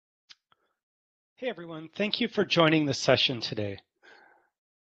Hey everyone, thank you for joining the session today.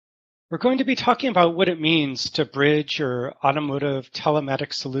 We're going to be talking about what it means to bridge your automotive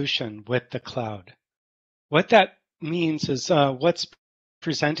telematics solution with the cloud. What that means is what's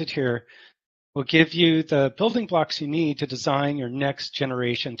presented here will give you the building blocks you need to design your next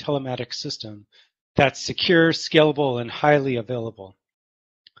generation telematics system that's secure, scalable, and highly available.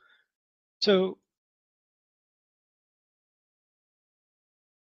 So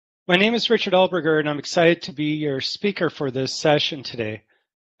my name is Richard Elberger, and I'm excited to be your speaker for this session today.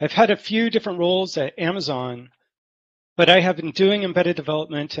 I've had a few different roles at Amazon, but I have been doing embedded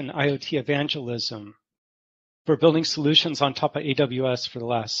development and IoT evangelism for building solutions on top of AWS for the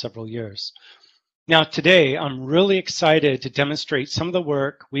last several years. Now today, I'm really excited to demonstrate some of the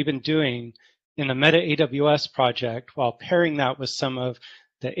work we've been doing in the Meta AWS project while pairing that with some of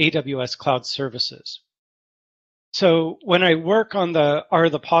the AWS cloud services. So when I work on the art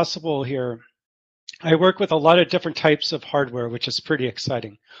of the possible here, I work with a lot of different types of hardware, which is pretty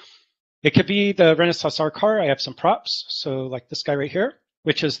exciting. It could be the Renaissance R car. I have some props, so like this guy right here,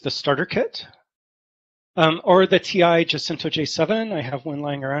 which is the starter kit, or the TI Jacinto J7. I have one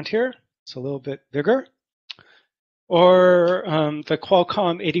lying around here. It's a little bit bigger. Or the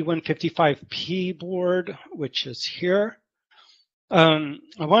Qualcomm 8155P board, which is here. I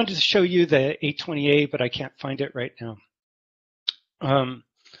wanted to show you the 820A, but I can't find it right now.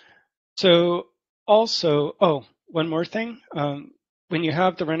 So also, oh, one more thing. When you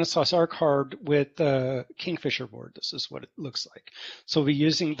have the Renaissance R card with the Kingfisher board, this is what it looks like. So we'll be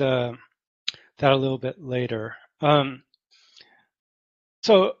using that a little bit later.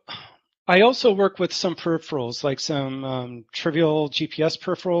 So I also work with some peripherals, like some trivial GPS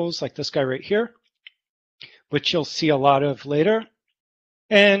peripherals, like this guy right here, which you'll see a lot of later.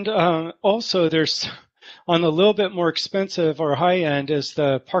 And also there's, on the little bit more expensive or high end, is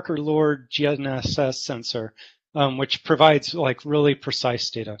the Parker Lord GNSS sensor, which provides like really precise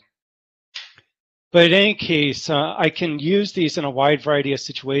data. But in any case, I can use these in a wide variety of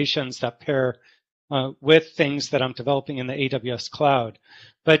situations that pair with things that I'm developing in the AWS cloud.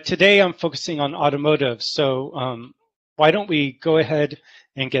 But today I'm focusing on automotive, so why don't we go ahead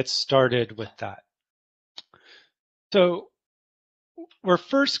and get started with that. So we're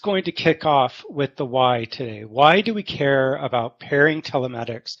first going to kick off with the why today. Why do we care about pairing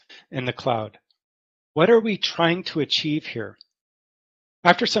telematics in the cloud? What are we trying to achieve here?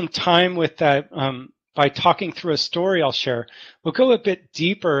 After some time with that, by talking through a story I'll share, we'll go a bit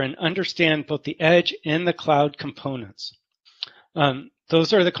deeper and understand both the edge and the cloud components.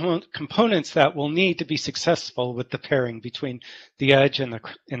 Those are the components that we'll need to be successful with the pairing between the edge and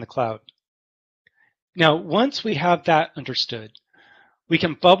the cloud. Now, once we have that understood, we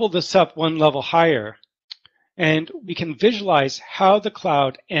can bubble this up one level higher, and we can visualize how the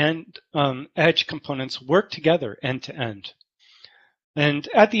cloud and edge components work together end to end. And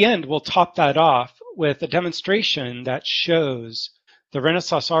at the end, we'll top that off with a demonstration that shows the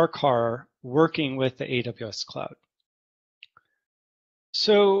Renaissance R car working with the AWS cloud.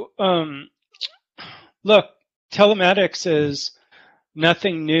 So look, telematics is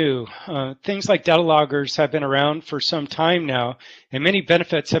nothing new. Things like data loggers have been around for some time now, and many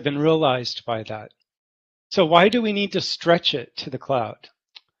benefits have been realized by that. So why do we need to stretch it to the cloud?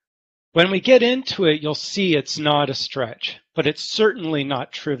 When we get into it, you'll see it's not a stretch, but it's certainly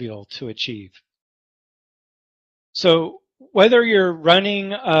not trivial to achieve. So whether you're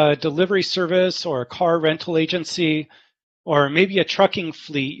running a delivery service or a car rental agency, or maybe a trucking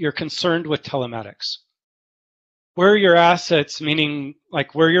fleet, you're concerned with telematics. Where are your assets, meaning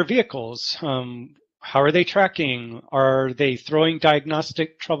like where are your vehicles? How are they tracking? Are they throwing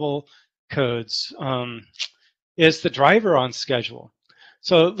diagnostic trouble codes? Is the driver on schedule?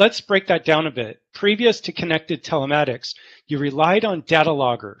 So let's break that down a bit. Previous to connected telematics, you relied on data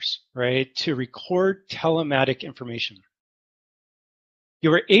loggers, right, to record telematic information. You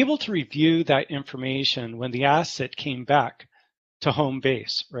were able to review that information when the asset came back to home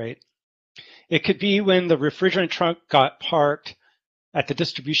base, right? It could be when the refrigerant truck got parked at the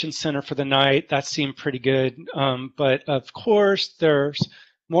distribution center for the night. That seemed pretty good. But of course, there's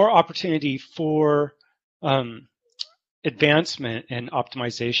more opportunity for advancement and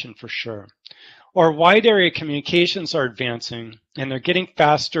optimization for sure. Or wide area communications are advancing, and they're getting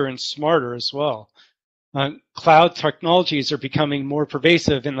faster and smarter as well. Cloud technologies are becoming more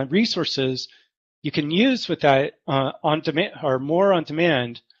pervasive, and the resources you can use with that on demand are more on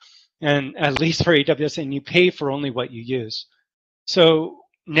demand, and at least for AWS, and you pay for only what you use. So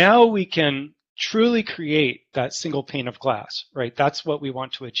now we can truly create that single pane of glass, right? That's what we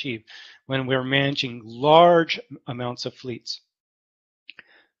want to achieve when we're managing large amounts of fleets.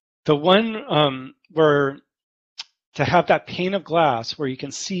 The one where to have that pane of glass where you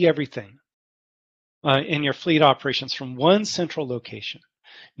can see everything in your fleet operations from one central location,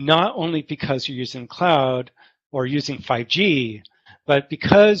 not only because you're using cloud or using 5G, but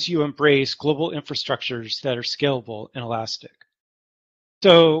because you embrace global infrastructures that are scalable and elastic.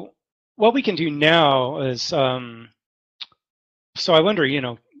 So what we can do now is, so I wonder,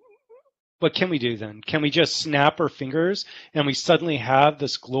 what can we do then? Can we just snap our fingers and we suddenly have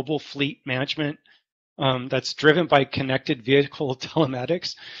this global fleet management that's driven by connected vehicle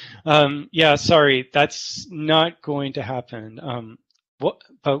telematics? Yeah, sorry, that's not going to happen.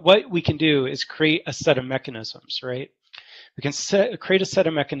 But what we can do is create a set of mechanisms, right? We can create a set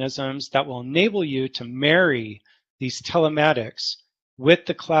of mechanisms that will enable you to marry these telematics with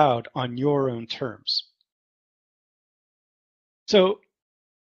the cloud on your own terms. So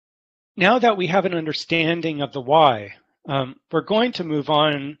now that we have an understanding of the why, we're going to move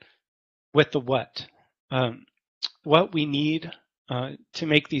on with the what. What we need to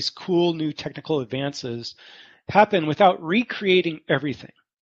make these cool new technical advances happen without recreating everything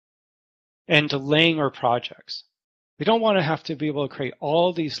and delaying our projects. We don't want to have to be able to create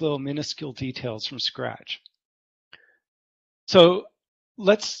all these little minuscule details from scratch. So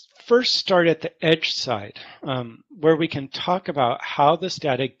let's first start at the edge side, where we can talk about how this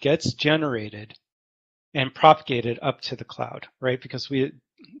data gets generated and propagated up to the cloud, right? Because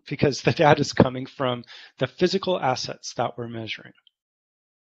the data is coming from the physical assets that we're measuring.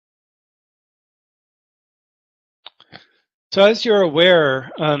 So as you're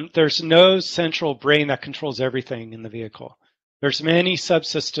aware, there's no central brain that controls everything in the vehicle. There's many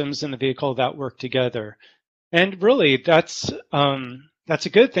subsystems in the vehicle that work together. And really, that's a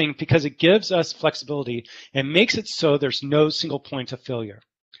good thing because it gives us flexibility and makes it so there's no single point of failure.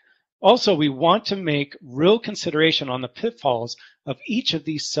 Also, we want to make real consideration on the pitfalls of each of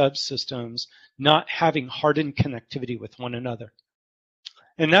these subsystems not having hardened connectivity with one another.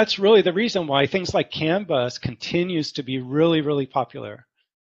 And that's really the reason why things like CAN bus continues to be really, really popular.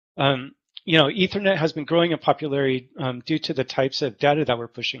 Ethernet has been growing in popularity due to the types of data that we're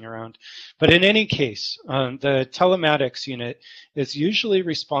pushing around. But in any case, the telematics unit is usually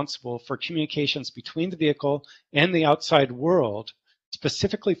responsible for communications between the vehicle and the outside world,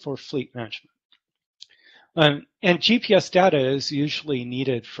 specifically for fleet management. And GPS data is usually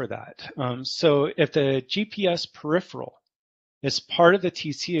needed for that. So if the GPS peripheral is part of the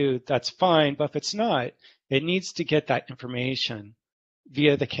TCU, that's fine, but if it's not, it needs to get that information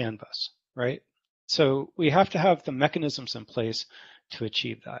via the CAN bus, right? So we have to have the mechanisms in place to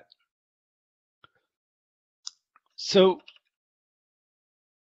achieve that. So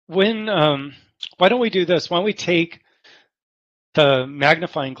why don't we do this? Why don't we take the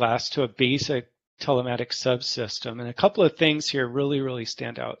magnifying glass to a basic telematic subsystem, and a couple of things here really, really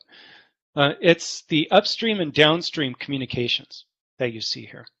stand out. It's the upstream and downstream communications that you see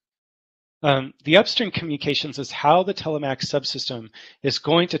here. The upstream communications is how the telematics subsystem is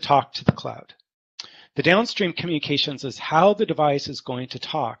going to talk to the cloud. The downstream communications is how the device is going to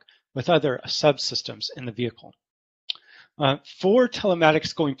talk with other subsystems in the vehicle. For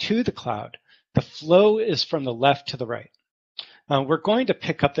telematics going to the cloud, the flow is from the left to the right. We're going to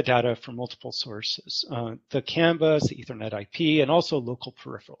pick up the data from multiple sources, the CAN bus, the Ethernet IP, and also local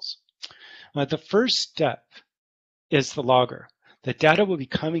peripherals. The first step is the logger. The data will be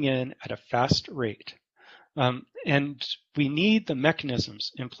coming in at a fast rate, and we need the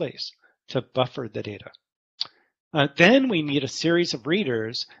mechanisms in place to buffer the data. Then we need a series of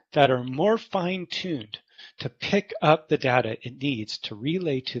readers that are more fine-tuned to pick up the data it needs to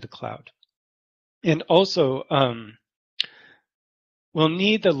relay to the cloud. And also, we'll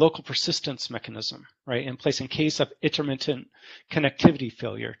need the local persistence mechanism, right, in place in case of intermittent connectivity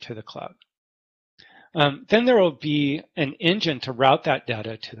failure to the cloud. Then there will be an engine to route that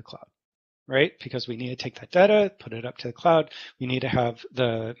data to the cloud, right? Because we need to take that data, put it up to the cloud. We need to have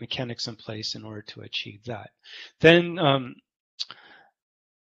the mechanics in place in order to achieve that. Then,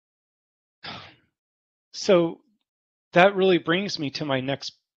 so that really brings me to my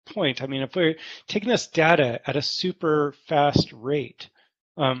next point. I mean, if we're taking this data at a super fast rate,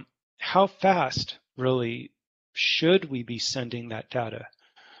 how fast really should we be sending that data?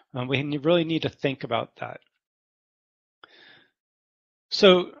 We really need to think about that.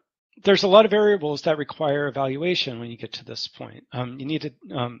 So there's a lot of variables that require evaluation when you get to this point. You need to,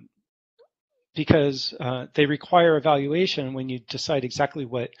 because they require evaluation when you decide exactly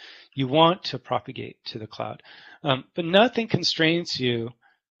what you want to propagate to the cloud. But nothing constrains you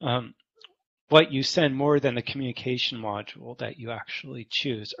what you send more than the communication module that you actually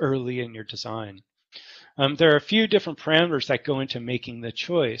choose early in your design. There are a few different parameters that go into making the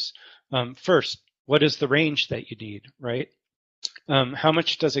choice. First, what is the range that you need, right? How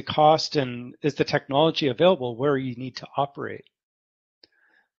much does it cost, and is the technology available where you need to operate?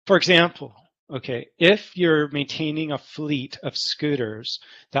 For example, okay, if you're maintaining a fleet of scooters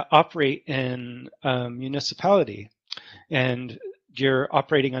that operate in a municipality and you're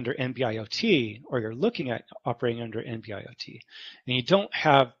operating under NB-IoT, or you're looking at operating under NB-IoT, and you don't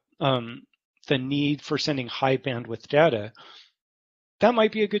have the need for sending high bandwidth data, that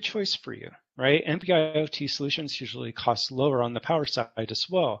might be a good choice for you, right? NB-IoT solutions usually cost lower on the power side as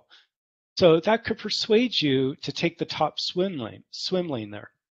well. So that could persuade you to take the top swim lane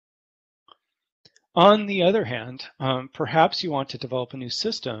there. On the other hand, perhaps you want to develop a new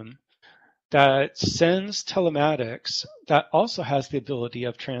system that sends telematics that also has the ability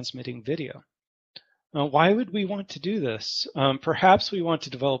of transmitting video. Why would we want to do this? Perhaps we want to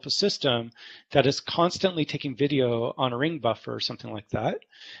develop a system that is constantly taking video on a ring buffer or something like that.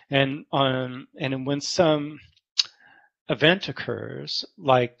 And when some event occurs,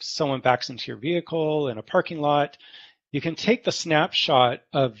 like someone backs into your vehicle in a parking lot, you can take the snapshot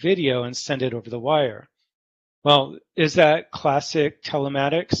of video and send it over the wire. Well, is that classic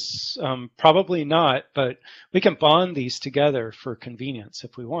telematics? Probably not, but we can bond these together for convenience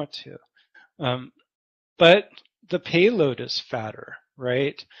if we want to. But the payload is fatter,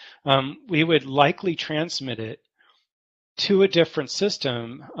 right? We would likely transmit it to a different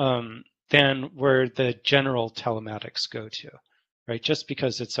system than where the general telematics go to, right? Just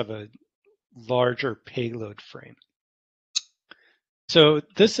because it's of a larger payload frame. So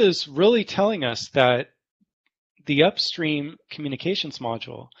this is really telling us that the upstream communications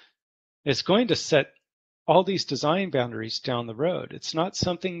module is going to set all these design boundaries down the road. It's not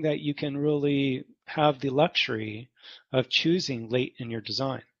something that you can really have the luxury of choosing late in your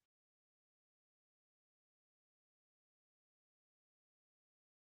design.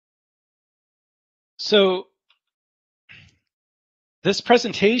 So this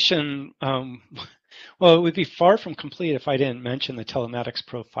presentation, well, it would be far from complete if I didn't mention the telematics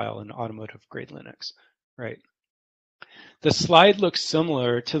profile in automotive grade Linux, right? The slide looks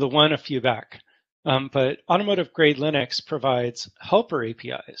similar to the one a few back, but automotive grade Linux provides helper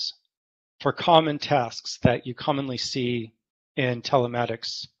APIs for common tasks that you commonly see in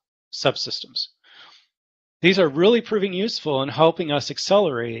telematics subsystems. These are really proving useful in helping us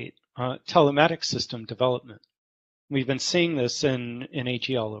accelerate telematics system development. We've been seeing this in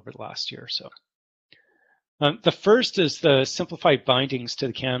AGL over the last year or so. The first is the simplified bindings to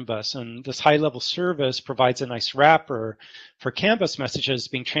the CAN bus, and this high-level service provides a nice wrapper for CAN bus messages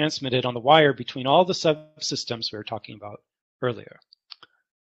being transmitted on the wire between all the subsystems we were talking about earlier.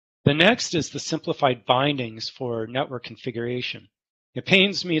 The next is the simplified bindings for network configuration. It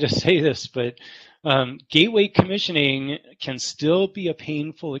pains me to say this, but gateway commissioning can still be a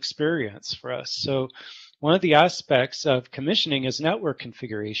painful experience for us. So one of the aspects of commissioning is network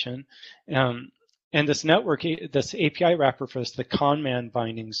configuration. And this API wrapper for us, the conman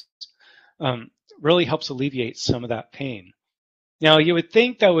bindings, really helps alleviate some of that pain. Now, you would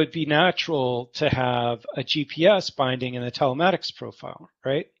think that would be natural to have a GPS binding in the telematics profile,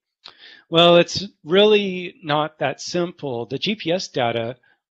 right? Well, it's really not that simple. The GPS data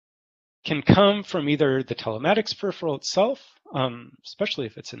can come from either the telematics peripheral itself, especially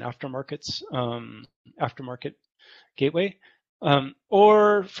if it's an aftermarket gateway,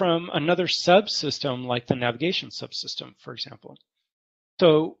 or from another subsystem like the navigation subsystem, for example.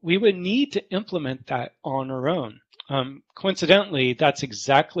 So we would need to implement that on our own. Coincidentally, that's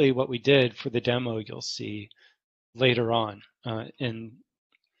exactly what we did for the demo you'll see later on in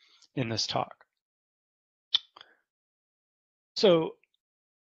this talk. So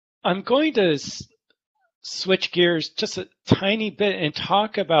I'm going to switch gears just a tiny bit and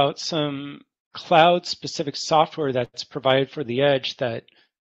talk about some cloud-specific software that's provided for the edge that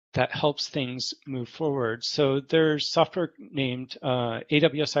helps things move forward. So there's software named AWS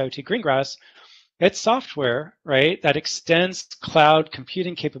IoT Greengrass. It's software, right, that extends cloud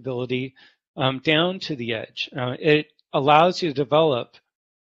computing capability down to the edge. It allows you to develop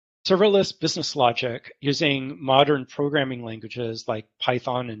serverless business logic using modern programming languages like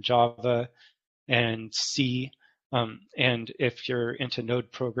Python and Java and C. And if you're into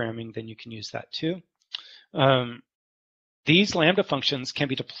node programming, then you can use that too. These Lambda functions can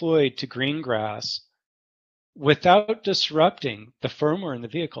be deployed to Greengrass without disrupting the firmware in the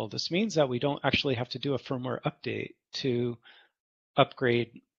vehicle. This means that we don't actually have to do a firmware update to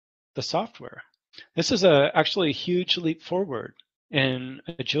upgrade the software. This is actually a huge leap forward in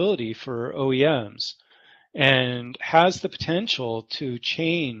agility for OEMs and has the potential to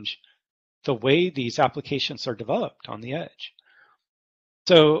change the way these applications are developed on the edge.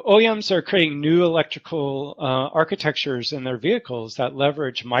 So OEMs are creating new electrical architectures in their vehicles that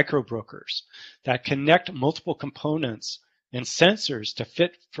leverage microbrokers that connect multiple components and sensors to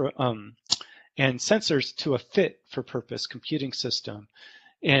fit for a fit for purpose computing system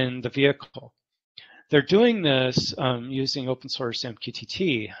in the vehicle. They're doing this using open source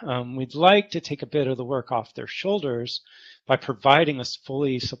MQTT. We'd like to take a bit of the work off their shoulders by providing us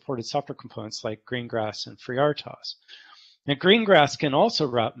fully supported software components like Greengrass and FreeRTOS. And Greengrass can also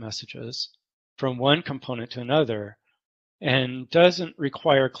route messages from one component to another and doesn't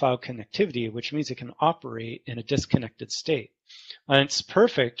require cloud connectivity, which means it can operate in a disconnected state. And it's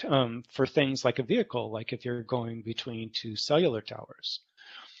perfect for things like a vehicle, like if you're going between two cellular towers.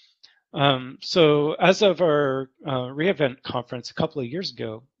 So as of our re:Invent conference a couple of years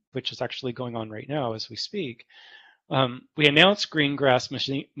ago, which is actually going on right now as we speak, we announced Greengrass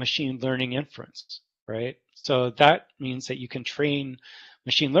machine learning inference, right? So that means that you can train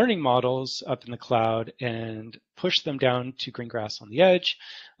machine learning models up in the cloud and push them down to Greengrass on the edge.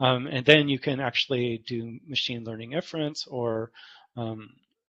 And then you can actually do machine learning inference or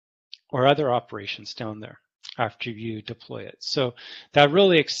other operations down there after you deploy it. So that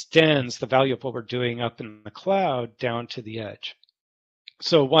really extends the value of what we're doing up in the cloud down to the edge.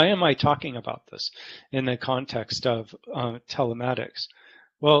 So why am I talking about this in the context of telematics?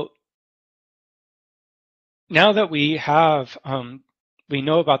 Well, now that we have, we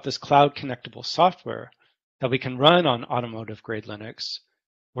know about this cloud connectable software that we can run on automotive grade Linux,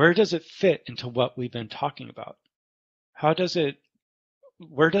 where does it fit into what we've been talking about? Where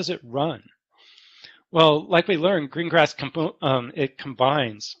does it run? Well, like we learned, Greengrass, it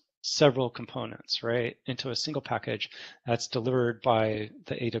combines several components, right, into a single package that's delivered by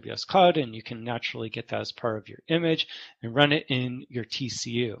the AWS cloud, and you can naturally get that as part of your image and run it in your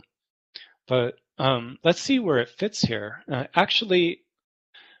TCU. But let's see where it fits here. It actually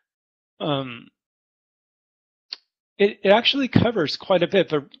covers quite a bit,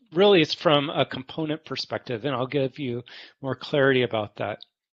 but really it's from a component perspective, and I'll give you more clarity about that.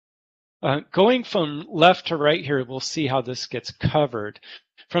 Going from left to right here, we'll see how this gets covered.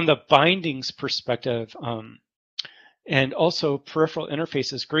 From the bindings perspective, and also peripheral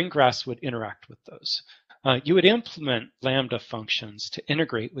interfaces, Greengrass would interact with those. You would implement Lambda functions to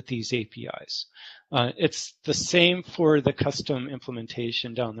integrate with these APIs. It's the same for the custom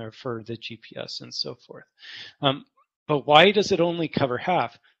implementation down there for the GPS and so forth. But why does it only cover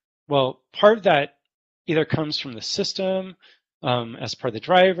half? Well, part of that either comes from the system as part of the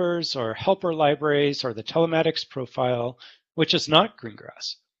drivers or helper libraries or the telematics profile, which is not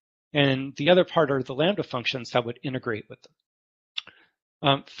Greengrass. And the other part are the Lambda functions that would integrate with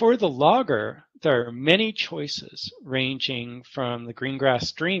them. For the logger, there are many choices ranging from the Greengrass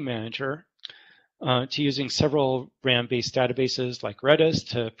Stream Manager to using several RAM-based databases like Redis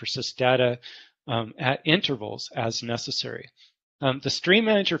to persist data at intervals as necessary. The Stream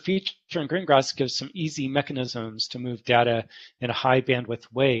Manager feature in Greengrass gives some easy mechanisms to move data in a high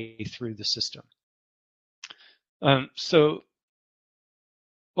bandwidth way through the system. So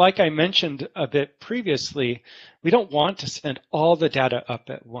like I mentioned a bit previously, we don't want to send all the data up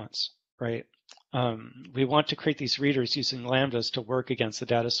at once, right? We want to create these readers using lambdas to work against the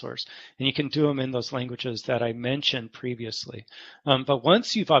data source. And you can do them in those languages that I mentioned previously. But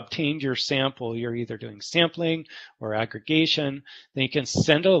once you've obtained your sample, you're either doing sampling or aggregation, then you can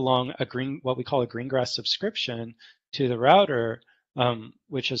send along what we call a Greengrass subscription to the router,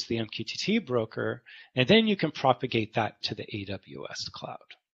 which is the MQTT broker, and then you can propagate that to the AWS cloud.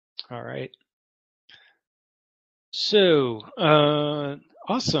 All right. So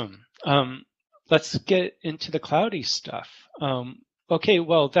awesome. Let's get into the cloudy stuff. Okay,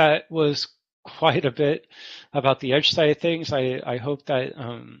 well, that was quite a bit about the edge side of things. I hope that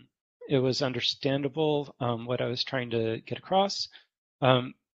it was understandable what I was trying to get across.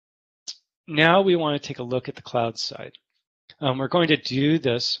 Now we want to take a look at the cloud side. We're going to do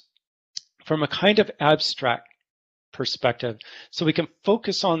this from a kind of abstract perspective so we can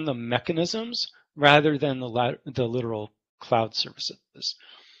focus on the mechanisms rather than the literal cloud services.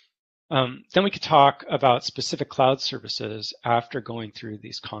 Then we could talk about specific cloud services after going through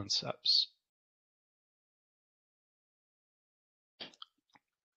these concepts.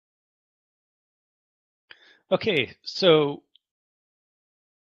 Okay, so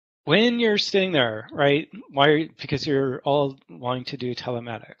when you're sitting there, right, because you're all wanting to do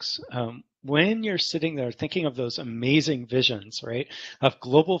telematics, when you're sitting there thinking of those amazing visions, right, of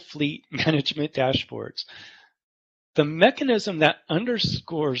global fleet management dashboards, The mechanism that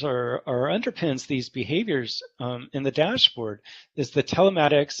underscores or underpins these behaviors in the dashboard is the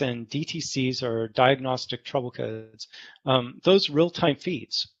telematics and DTCs, or diagnostic trouble codes. Those real-time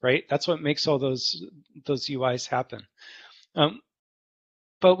feeds, right? That's what makes all those UIs happen.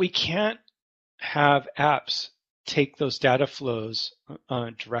 But we can't have apps take those data flows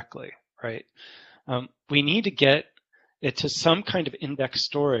directly, right? We need to get it to some kind of index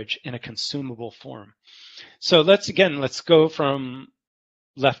storage in a consumable form. So let's go from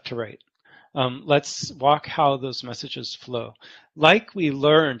left to right. Let's walk how those messages flow. Like we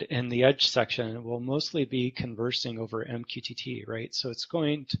learned in the Edge section, we'll mostly be conversing over MQTT, right? So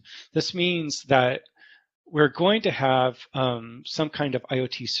this means that we're going to have some kind of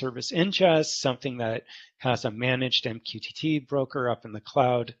IoT service ingest, something that has a managed MQTT broker up in the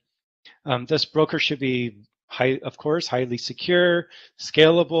cloud. This broker should be, of course, highly secure,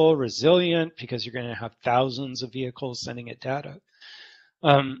 scalable, resilient, because you're going to have thousands of vehicles sending it data.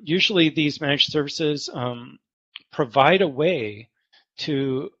 Usually these managed services provide a way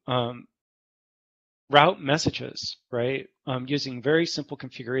to route messages, right, using very simple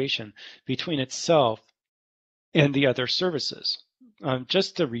configuration between itself and the other services,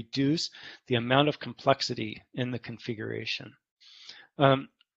 just to reduce the amount of complexity in the configuration.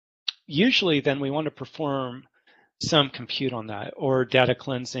 Usually then we want to perform some compute on that, or data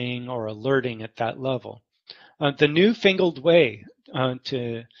cleansing or alerting at that level. The newfangled way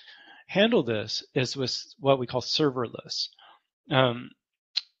to handle this is with what we call serverless.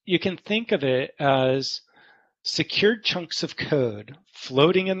 You can think of it as secured chunks of code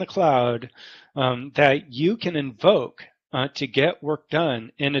floating in the cloud that you can invoke to get work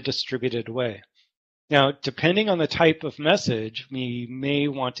done in a distributed way. Now, depending on the type of message, we may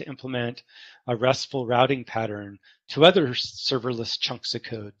want to implement a RESTful routing pattern to other serverless chunks of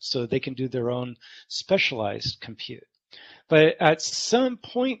code so they can do their own specialized compute. But at some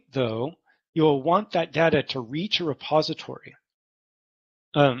point, though, you'll want that data to reach a repository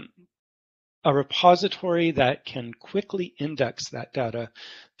that can quickly index that data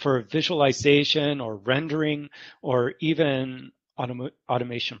for visualization or rendering or even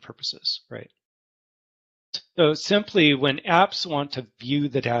automation purposes, right? So simply, when apps want to view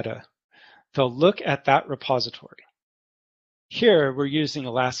the data, they'll look at that repository. Here, we're using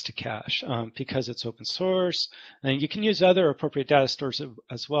Elasticache because it's open source, and you can use other appropriate data stores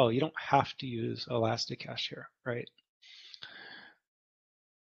as well. You don't have to use Elasticache here, right?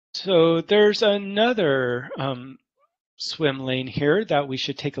 So there's another swim lane here that we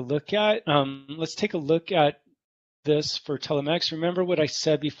should take a look at. Let's take a look at this for telematics. Remember what I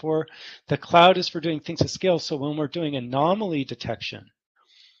said before, the cloud is for doing things at scale. So when we're doing anomaly detection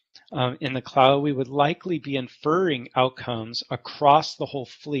in the cloud, we would likely be inferring outcomes across the whole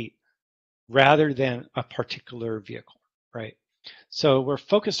fleet rather than a particular vehicle, right? So we're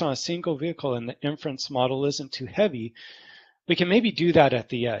focused on a single vehicle and the inference model isn't too heavy. We can maybe do that at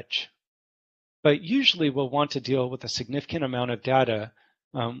the edge, but usually we'll want to deal with a significant amount of data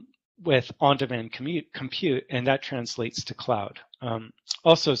with on-demand compute, and that translates to cloud.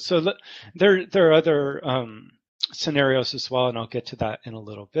 Also, so there are other scenarios as well, and I'll get to that in a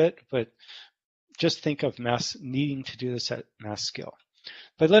little bit, but just think of needing to do this at mass scale.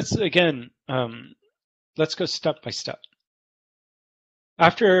 But let's go step by step.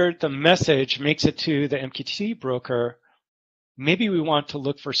 After the message makes it to the MQTT broker, maybe we want to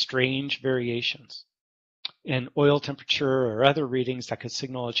look for strange variations in oil temperature or other readings that could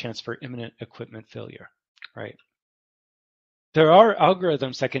signal a chance for imminent equipment failure, right? There are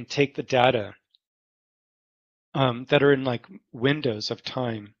algorithms that can take the data that are in like windows of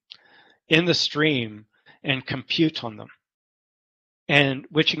time in the stream and compute on them, and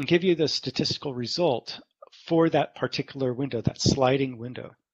which can give you the statistical result for that particular window, that sliding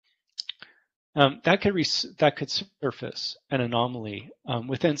window. That could surface an anomaly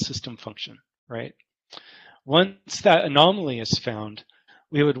within system function, right? Once that anomaly is found,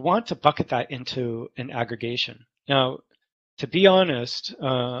 we would want to bucket that into an aggregation. Now, to be honest,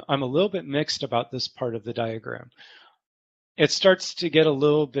 I'm a little bit mixed about this part of the diagram. It starts to get a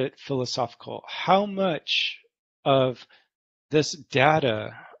little bit philosophical. How much of this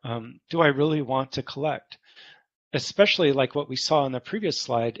data do I really want to collect? Especially like what we saw in the previous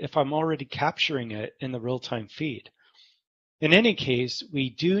slide, if I'm already capturing it in the real-time feed. In any case,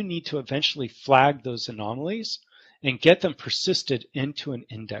 we do need to eventually flag those anomalies and get them persisted into an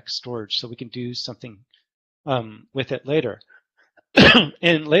index storage so we can do something with it later.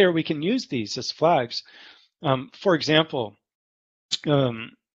 And later we can use these as flags. For example,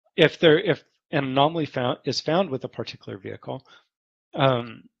 if an anomaly is found with a particular vehicle,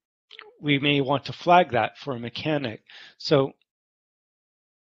 we may want to flag that for a mechanic. So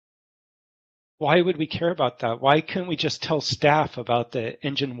why would we care about that? Why couldn't we just tell staff about the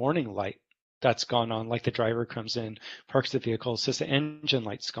engine warning light that's gone on, like the driver comes in, parks the vehicle, says the engine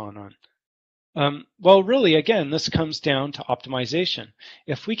light's gone on? Well, really, again, this comes down to optimization.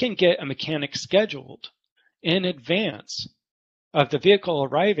 If we can get a mechanic scheduled in advance of the vehicle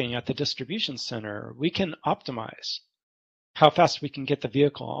arriving at the distribution center, we can optimize how fast we can get the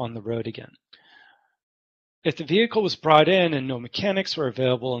vehicle on the road again. If the vehicle was brought in and no mechanics were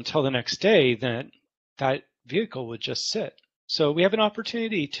available until the next day, then that vehicle would just sit. So we have an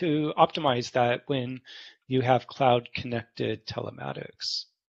opportunity to optimize that when you have cloud-connected telematics.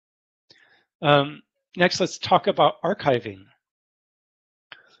 Next, let's talk about archiving.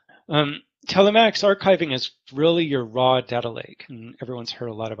 Telematics archiving is really your raw data lake. And everyone's heard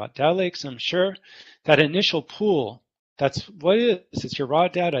a lot about data lakes, I'm sure. That initial pool, that's what it is. It's your raw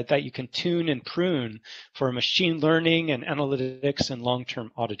data that you can tune and prune for machine learning and analytics and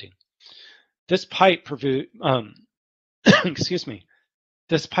long-term auditing. This pipe, excuse me,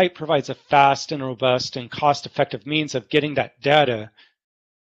 this pipe provides a fast and robust and cost-effective means of getting that data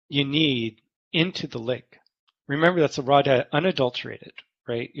you need into the lake. Remember, that's a raw data, unadulterated,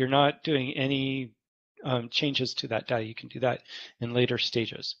 right? You're not doing any changes to that data. You can do that in later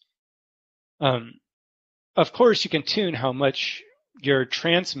stages. Of course, you can tune how much you're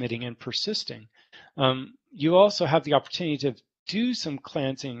transmitting and persisting. You also have the opportunity to do some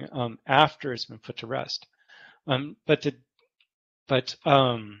cleansing after it's been put to rest. But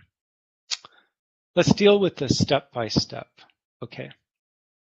let's deal with this step by step. Okay,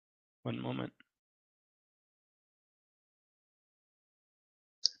 one moment.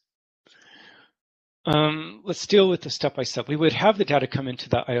 Let's deal with the step-by-step. We would have the data come into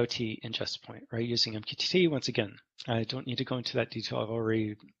the IoT ingest point, right, using MQTT. Once again, I don't need to go into that detail. I've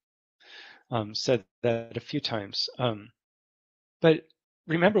already said that a few times. But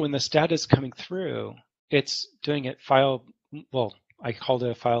remember, when this data is coming through, it's doing it file, well, I called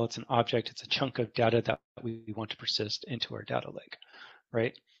it a file. It's an object. It's a chunk of data that we want to persist into our data lake,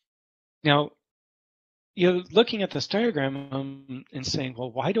 right? Now, you're looking at this diagram and saying,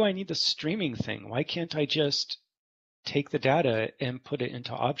 well, why do I need the streaming thing? Why can't I just take the data and put it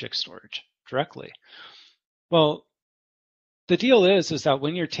into object storage directly? Well, the deal is that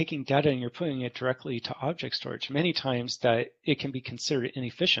when you're taking data and you're putting it directly to object storage, many times that it can be considered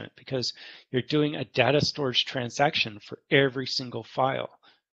inefficient because you're doing a data storage transaction for every single file,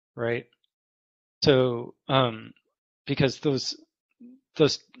 right? So because those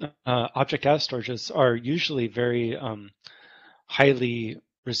object data storages are usually very highly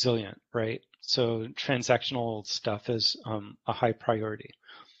resilient, right? So transactional stuff is a high priority.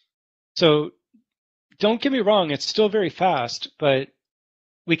 So don't get me wrong, it's still very fast, but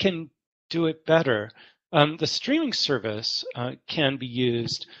we can do it better. The streaming service can be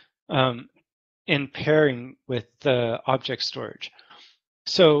used in pairing with the object storage.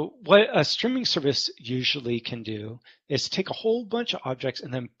 So what a streaming service usually can do is take a whole bunch of objects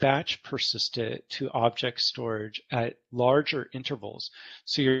and then batch persist it to object storage at larger intervals.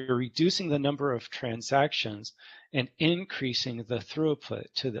 So you're reducing the number of transactions and increasing the throughput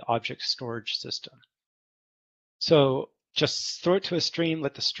to the object storage system. So just throw it to a stream,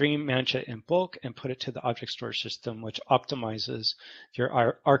 let the stream manage it in bulk, and put it to the object storage system, which optimizes your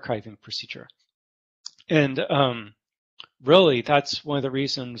archiving procedure. And really, that's one of the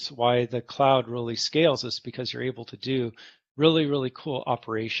reasons why the cloud really scales, is because you're able to do really, really cool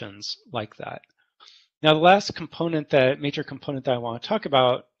operations like that. Now, the last component, major component that I want to talk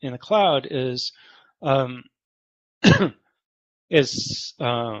about in the cloud is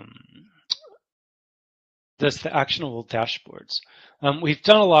the actionable dashboards. We've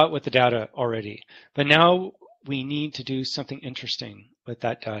done a lot with the data already, but now we need to do something interesting with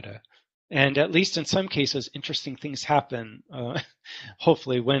that data. And at least in some cases, interesting things happen,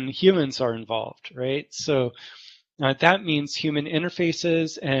 hopefully, when humans are involved, right? So that means human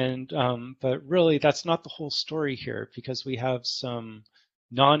interfaces, but really that's not the whole story here, because we have some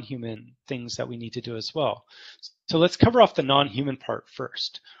non-human things that we need to do as well. So let's cover off the non-human part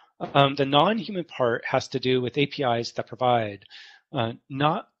first. The non-human part has to do with APIs that provide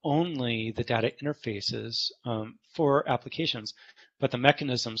not only the data interfaces for applications, but the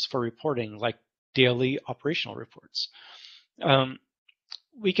mechanisms for reporting, like daily operational reports.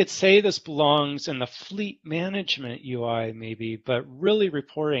 We could say this belongs in the fleet management UI maybe, but really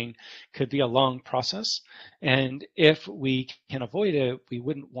reporting could be a long process. And if we can avoid it, we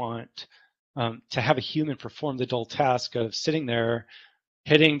wouldn't want to have a human perform the dull task of sitting there,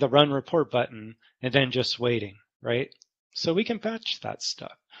 hitting the run report button, and then just waiting, right? So we can batch that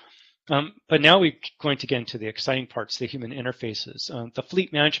stuff. But now we're going to get into the exciting parts, the human interfaces. The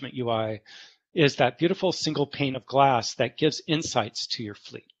fleet management UI is that beautiful single pane of glass that gives insights to your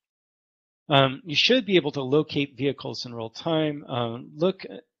fleet. You should be able to locate vehicles in real time, look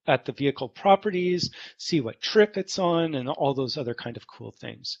at the vehicle properties, see what trip it's on, and all those other kind of cool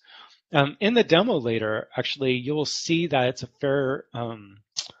things. In the demo later, actually, you'll see that it's a fair,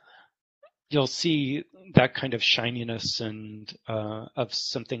 you'll see that kind of shininess and of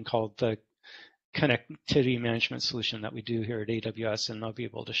something called the connectivity management solution that we do here at AWS, and I'll be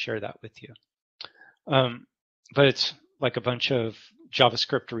able to share that with you. But it's like a bunch of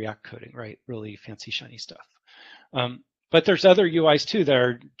JavaScript React coding, right? Really fancy, shiny stuff. But there's other UIs too that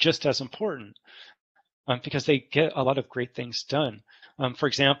are just as important because they get a lot of great things done. For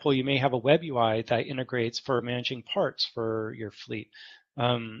example, you may have a web UI that integrates for managing parts for your fleet.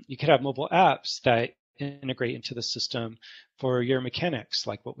 You could have mobile apps that integrate into the system for your mechanics,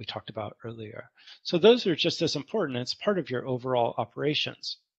 like what we talked about earlier. So those are just as important. It's part of your overall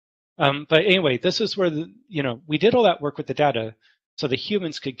operations. But anyway, this is where we did all that work with the data so the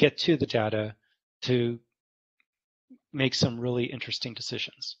humans could get to the data to make some really interesting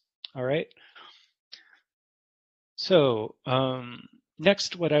decisions. All right. So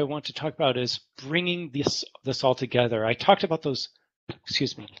next, what I want to talk about is bringing this all together. I talked about those,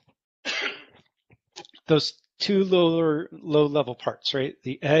 excuse me, those two low-level parts, right?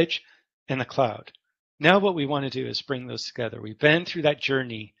 The edge and the cloud. Now what we want to do is bring those together. We've been through that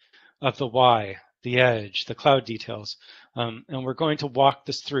journey of the why, the edge, the cloud details, and we're going to walk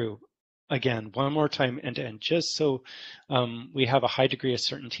this through again one more time end to end, just so we have a high degree of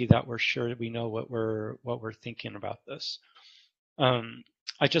certainty that we're sure that we know what we're thinking about this.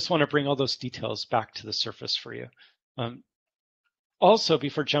 I just want to bring all those details back to the surface for you. Also,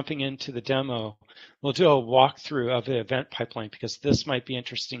 before jumping into the demo, we'll do a walkthrough of the event pipeline because this might be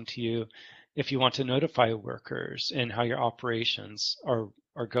interesting to you if you want to notify workers and how your operations are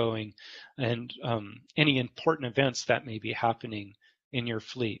going and any important events that may be happening in your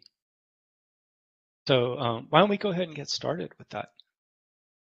fleet. So why don't we go ahead and get started with that?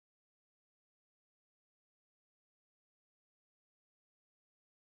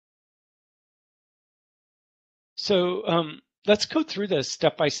 So let's go through this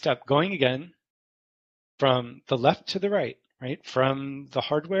step by step, going again from the left to the right, right? From the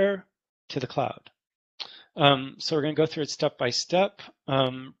hardware to the cloud. So we're going to go through it step by step.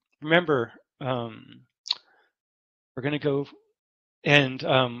 Remember, we're going to go and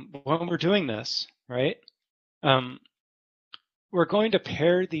when we're doing this, right, we're going to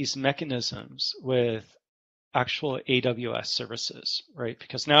pair these mechanisms with actual AWS services, right?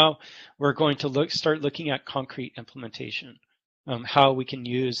 Because now we're going to start looking at concrete implementation, how we can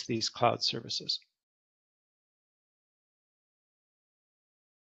use these cloud services.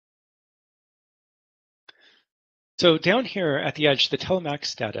 So down here at the edge, the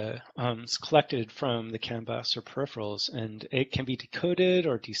Telematics data is collected from the CAN bus or peripherals, and it can be decoded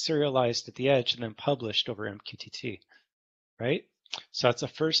or deserialized at the edge and then published over MQTT, right? So that's the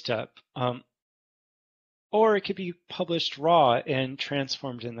first step. Or it could be published raw and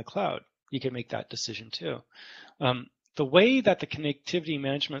transformed in the cloud. You can make that decision too. The way that the connectivity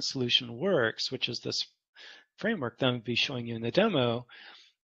management solution works, which is this framework that I'll be showing you in the demo,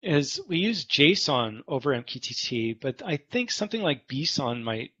 is we use JSON over MQTT, but I think something like BSON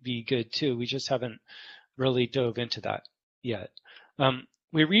might be good too. We just haven't really dove into that yet.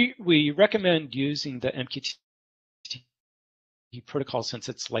 We recommend using the MQTT protocol since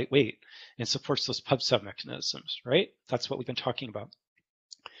it's lightweight and supports those pub/sub mechanisms, right? That's what we've been talking about.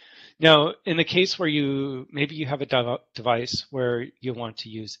 Now, in the case where maybe you have a device where you want to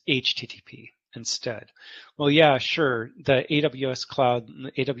use HTTP instead. Well, yeah, sure. The AWS cloud,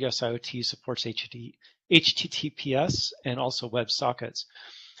 the AWS IoT supports HTTPS and also WebSockets.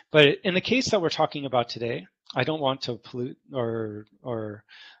 But in the case that we're talking about today, I don't want to pollute or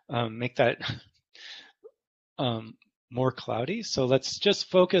make that more cloudy. So let's just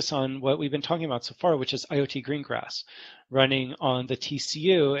focus on what we've been talking about so far, which is IoT Greengrass running on the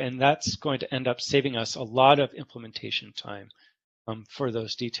TCU, and that's going to end up saving us a lot of implementation time for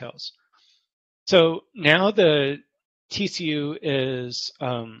those details. So now the TCU is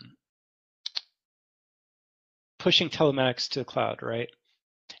pushing telematics to the cloud, right?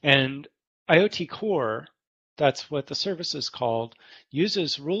 And IoT Core, that's what the service is called,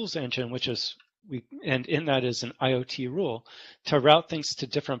 uses rules engine, which is and in that is an IoT rule to route things to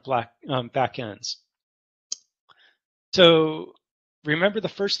different backends. So remember the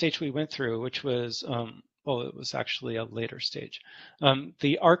first stage we went through, which was well, it was actually a later stage,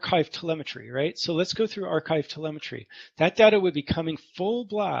 the archive telemetry, right? So let's go through archive telemetry. That data would be coming full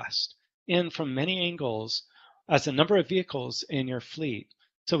blast in from many angles as a number of vehicles in your fleet.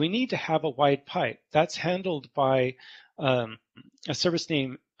 So we need to have a wide pipe. That's handled by a service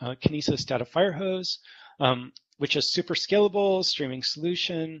named Kinesis Data Firehose, which is super scalable, streaming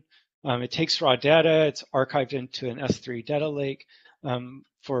solution. It takes raw data, it's archived into an S3 data lake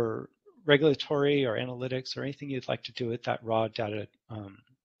for regulatory or analytics or anything you'd like to do with that raw data,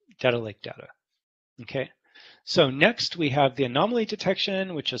 data lake data. Okay. So next we have the anomaly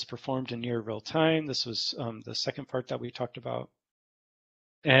detection, which is performed in near real time. This was the second part that we talked about.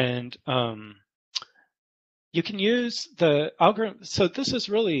 And you can use the algorithm. So this is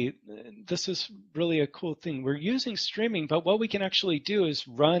really a cool thing. We're using streaming, but what we can actually do is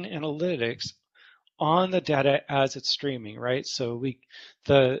run analytics on the data as it's streaming, right? So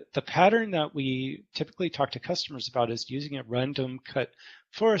the pattern that we typically talk to customers about is using a random cut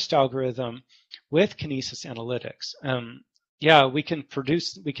forest algorithm with Kinesis Analytics. Yeah, we can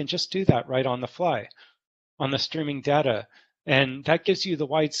just do that right on the fly on the streaming data. And that gives you the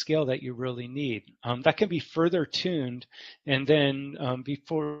wide scale that you really need. That can be further tuned, and then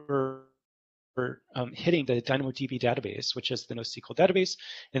before hitting the DynamoDB database, which is the NoSQL database,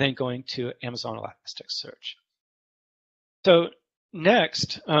 and then going to Amazon Elasticsearch. So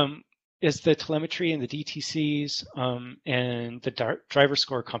next is the telemetry and the DTCs and the driver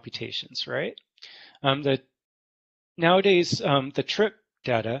score computations, right? Nowadays, the trip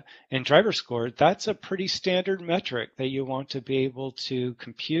data and driver score, that's a pretty standard metric that you want to be able to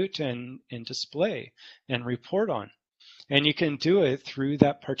compute and display and report on. And you can do it through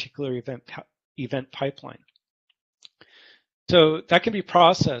that particular event pipeline. So that can be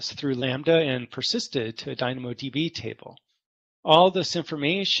processed through Lambda and persisted to a DynamoDB table. All this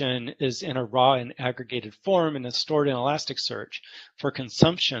information is in a raw and aggregated form and is stored in Elasticsearch for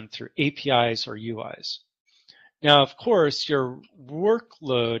consumption through APIs or UIs. Now, of course, your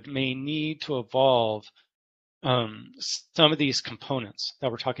workload may need to evolve some of these components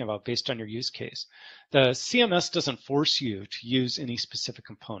that we're talking about based on your use case. The CMS doesn't force you to use any specific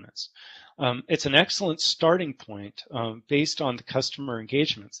components. It's an excellent starting point based on the customer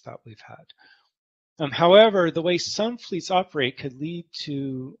engagements that we've had. However, the way some fleets operate could lead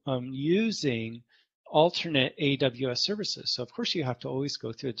to using alternate AWS services. So of course you have to always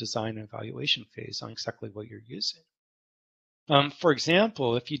go through a design and evaluation phase on exactly what you're using. For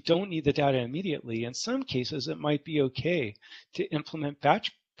example, if you don't need the data immediately, in some cases it might be okay to implement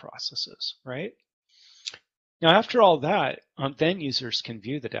batch processes, right? Now after all that, then users can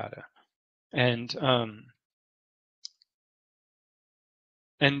view the data. And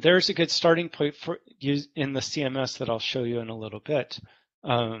there's a good starting point for use in the CMS that I'll show you in a little bit.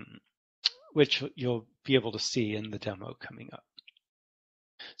 Which you'll be able to see in the demo coming up.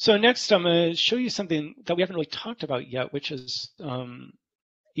 So next, I'm going to show you something that we haven't really talked about yet, which is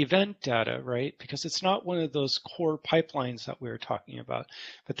event data, right? Because it's not one of those core pipelines that we were talking about.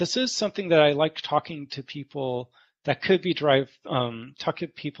 But this is something that I like talking to people that could be derived,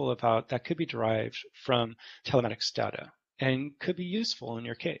 that could be derived from telematics data and could be useful in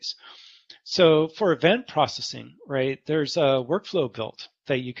your case. So for event processing, right, there's a workflow built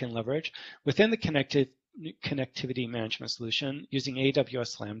that you can leverage within the connectivity management solution using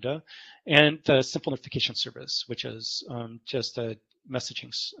AWS Lambda and the simple notification service, which is just a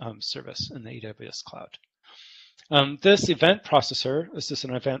messaging service in the AWS cloud. This event processor, this is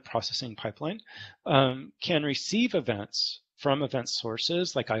an event processing pipeline, can receive events from event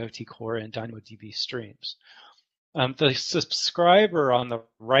sources like IoT Core and DynamoDB streams. The subscriber on the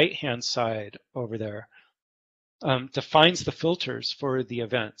right-hand side over there defines the filters for the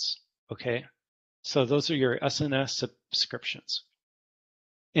events, okay? So those are your SNS subscriptions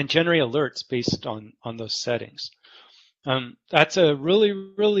and generate alerts based on those settings. That's a really,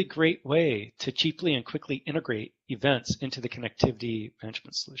 really great way to cheaply and quickly integrate events into the connectivity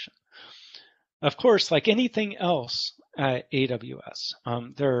management solution. Of course, like anything else at AWS,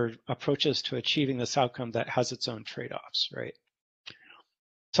 there are approaches to achieving this outcome that has its own trade-offs, right?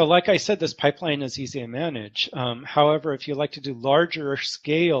 So like I said, this pipeline is easy to manage. However, if you like to do larger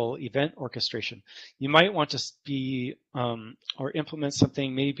scale event orchestration, you might want to be or implement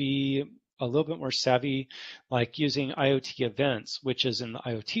something maybe a little bit more savvy, like using IoT events, which is in the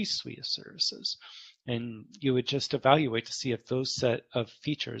IoT suite of services. And you would just evaluate to see if those set of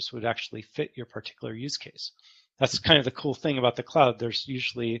features would actually fit your particular use case. That's kind of the cool thing about the cloud. There's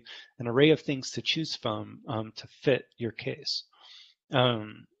usually an array of things to choose from to fit your case.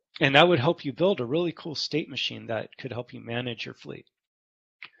 And that would help you build a really cool state machine that could help you manage your fleet.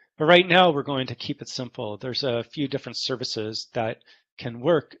 But right now, we're going to keep it simple. There's a few different services that can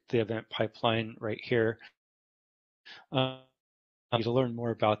work the event pipeline right here. To learn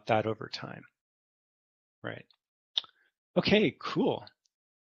more about that over time. Right. Okay, cool.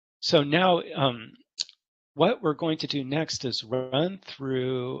 So now what we're going to do next is run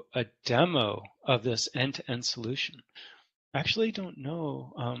through a demo of this end-to-end solution. I actually don't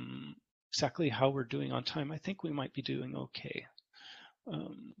know exactly how we're doing on time. I think we might be doing okay.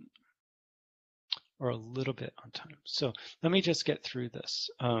 Or a little bit on time. So let me just get through this.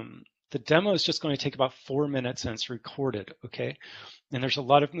 The demo is just going to take about 4 minutes and it's recorded, okay? And there's a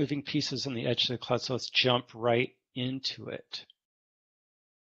lot of moving pieces on the edge of the cloud, so let's jump right into it.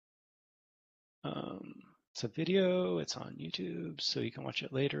 It's a video, it's on YouTube, so you can watch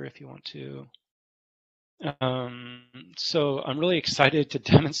it later if you want to. So I'm really excited to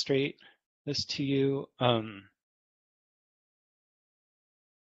demonstrate this to you.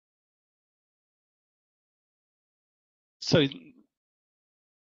 So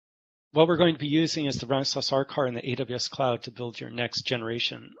what we're going to be using is the Renaissance R-Car in the AWS cloud to build your next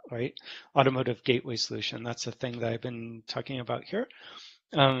generation, right? Automotive gateway solution. That's the thing that I've been talking about here.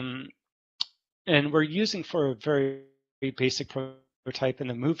 And we're using for a very basic prototype and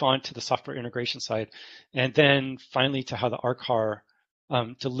then move on to the software integration side. And then finally to how the R-Car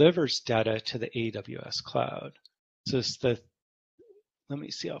delivers data to the AWS cloud. So it's the, let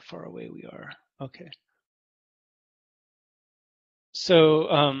me see how far away we are. Okay. So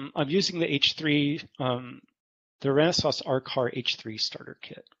I'm using the H3, the Renaissance R-Car H3 starter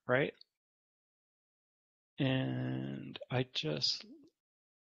kit, right? And I just,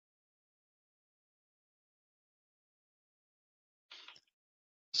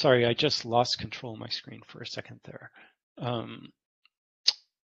 sorry, I just lost control of my screen for a second there.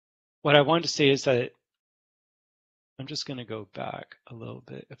 What I wanted to say is that I'm just going to go back a little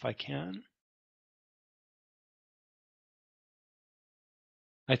bit if I can.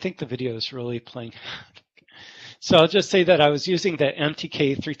 I think the video is really playing. So I'll just say that I was using the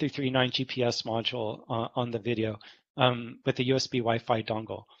MTK3339 GPS module on the video with the USB Wi-Fi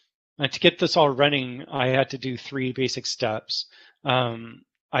dongle. And to get this all running, I had to do 3 basic steps.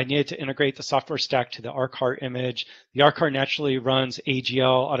 I needed to integrate the software stack to the R-Car image. The R-Car naturally runs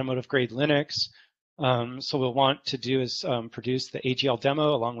AGL, automotive grade Linux. So we'll want to do is produce the AGL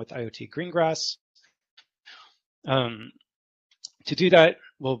demo along with IoT Greengrass. To do that,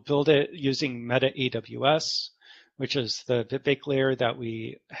 we'll build it using Meta AWS, which is the bitbake layer that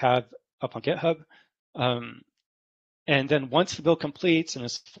we have up on GitHub. And then once the build completes and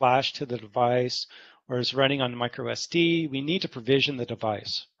is flashed to the device or is running on microSD, we need to provision the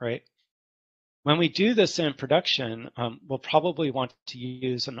device, right? When we do this in production, we'll probably want to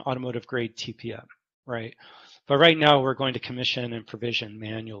use an automotive grade TPM, right? But right now we're going to commission and provision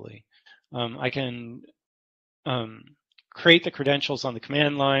manually. I can create the credentials on the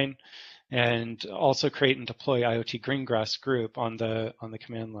command line and also create and deploy IoT Greengrass group on the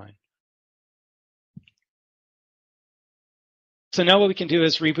command line. So now what we can do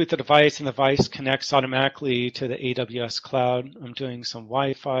is reboot the device and the device connects automatically to the AWS cloud. I'm doing some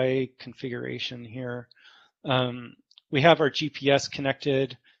Wi-Fi configuration here. We have our GPS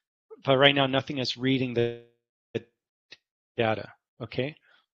connected, but right now nothing is reading the data, okay?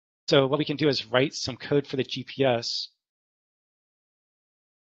 So what we can do is write some code for the GPS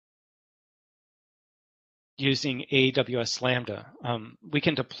using AWS Lambda. We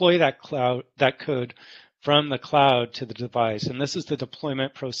can deploy that code from the cloud to the device. And this is the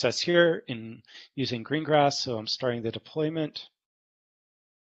deployment process here in using Greengrass. So I'm starting the deployment.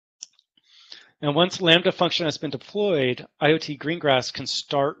 And once Lambda function has been deployed, IoT Greengrass can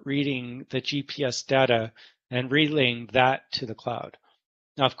start reading the GPS data and relaying that to the cloud.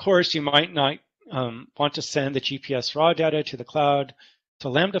 Now, of course, you might not want to send the GPS raw data to the cloud.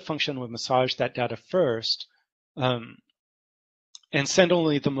 So Lambda function would massage that data first and send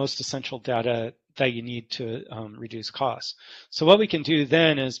only the most essential data that you need to reduce costs. So what we can do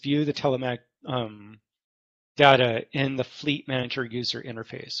then is view the Telematics data in the Fleet Manager user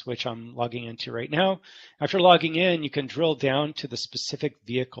interface, which I'm logging into right now. After logging in, you can drill down to the specific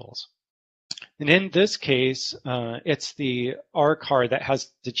vehicles. And in this case, it's the R-Car that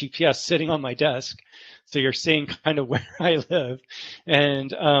has the GPS sitting on my desk. So you're seeing kind of where I live.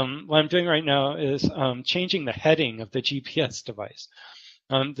 And what I'm doing right now is changing the heading of the GPS device.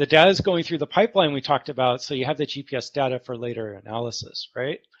 The data is going through the pipeline we talked about, so you have the GPS data for later analysis,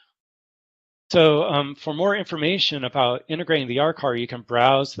 right? So for more information about integrating the R-Car, you can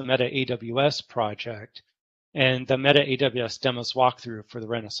browse the Meta AWS project and the Meta AWS demos walkthrough for the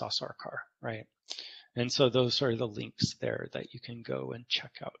Renaissance R-Car, right? And so those are the links there that you can go and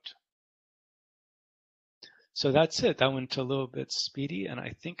check out. So that's it. That went a little bit speedy, and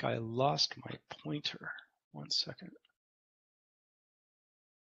I think I lost my pointer. 1 second.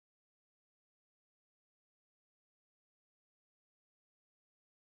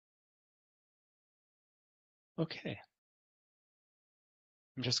 Okay.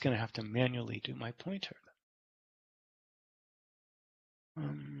 I'm just going to have to manually do my pointer.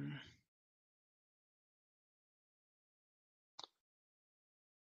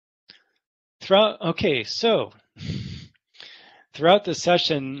 Okay, so throughout the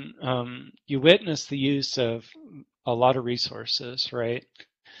session, you witnessed the use of a lot of resources, right,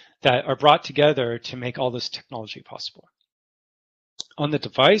 that are brought together to make all this technology possible. On the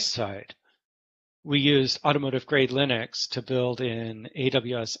device side, we use automotive grade Linux to build in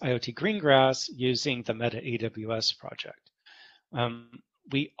AWS IoT Greengrass using the Meta AWS project.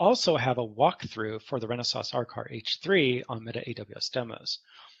 We also have a walkthrough for the Renesas R-Car H3 on Meta AWS demos.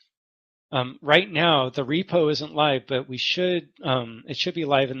 Right now, the repo isn't live, but we should it should be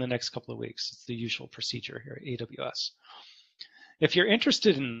live in the next couple of weeks. It's the usual procedure here at AWS. If you're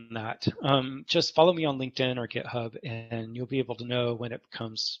interested in that, just follow me on LinkedIn or GitHub, and you'll be able to know when it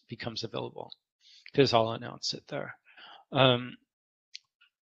becomes available, because I'll announce it there.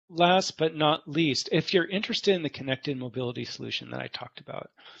 Last but not least, if you're interested in the connected mobility solution that I talked about,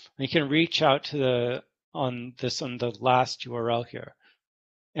 you can reach out to on the last URL here,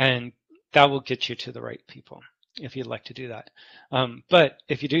 and that will get you to the right people if you'd like to do that. But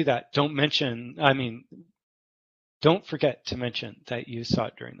if you do that, don't forget to mention that you saw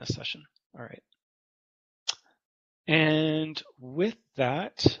it during this session. All right. And with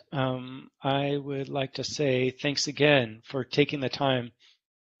that, I would like to say thanks again for taking the time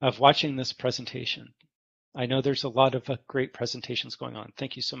of watching this presentation. I know there's a lot of great presentations going on.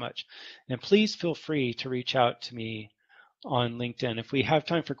 Thank you so much. And please feel free to reach out to me on LinkedIn. If we have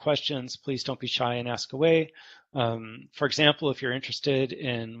time for questions, please don't be shy and ask away. For example, if you're interested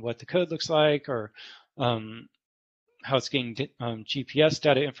in what the code looks like or how it's getting GPS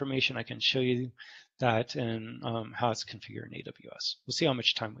data information, I can show you that and how it's configured in AWS. We'll see how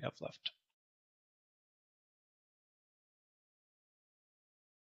much time we have left.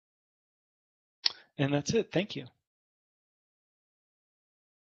 And that's it. Thank you.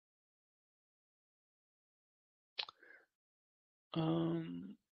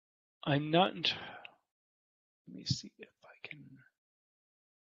 I'm not. Let me see if I can.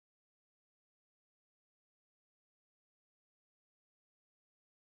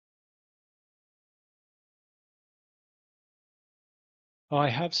 Oh, I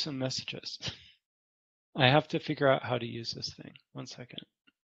have some messages. I have to figure out how to use this thing. 1 second.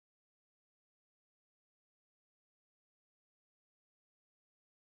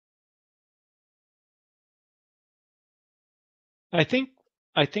 I think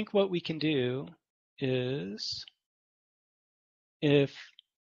what we can do is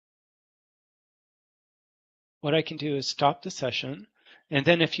what I can do is stop the session, and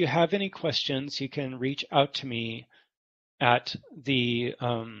then if you have any questions, you can reach out to me at the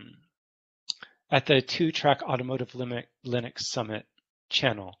 2-Track Automotive Linux Summit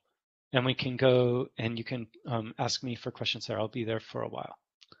channel, and we can go and you can ask me for questions there. I'll be there for a while.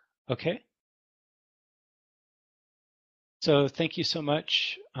 Okay? So thank you so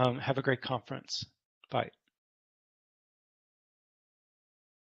much. Have a great conference. Bye.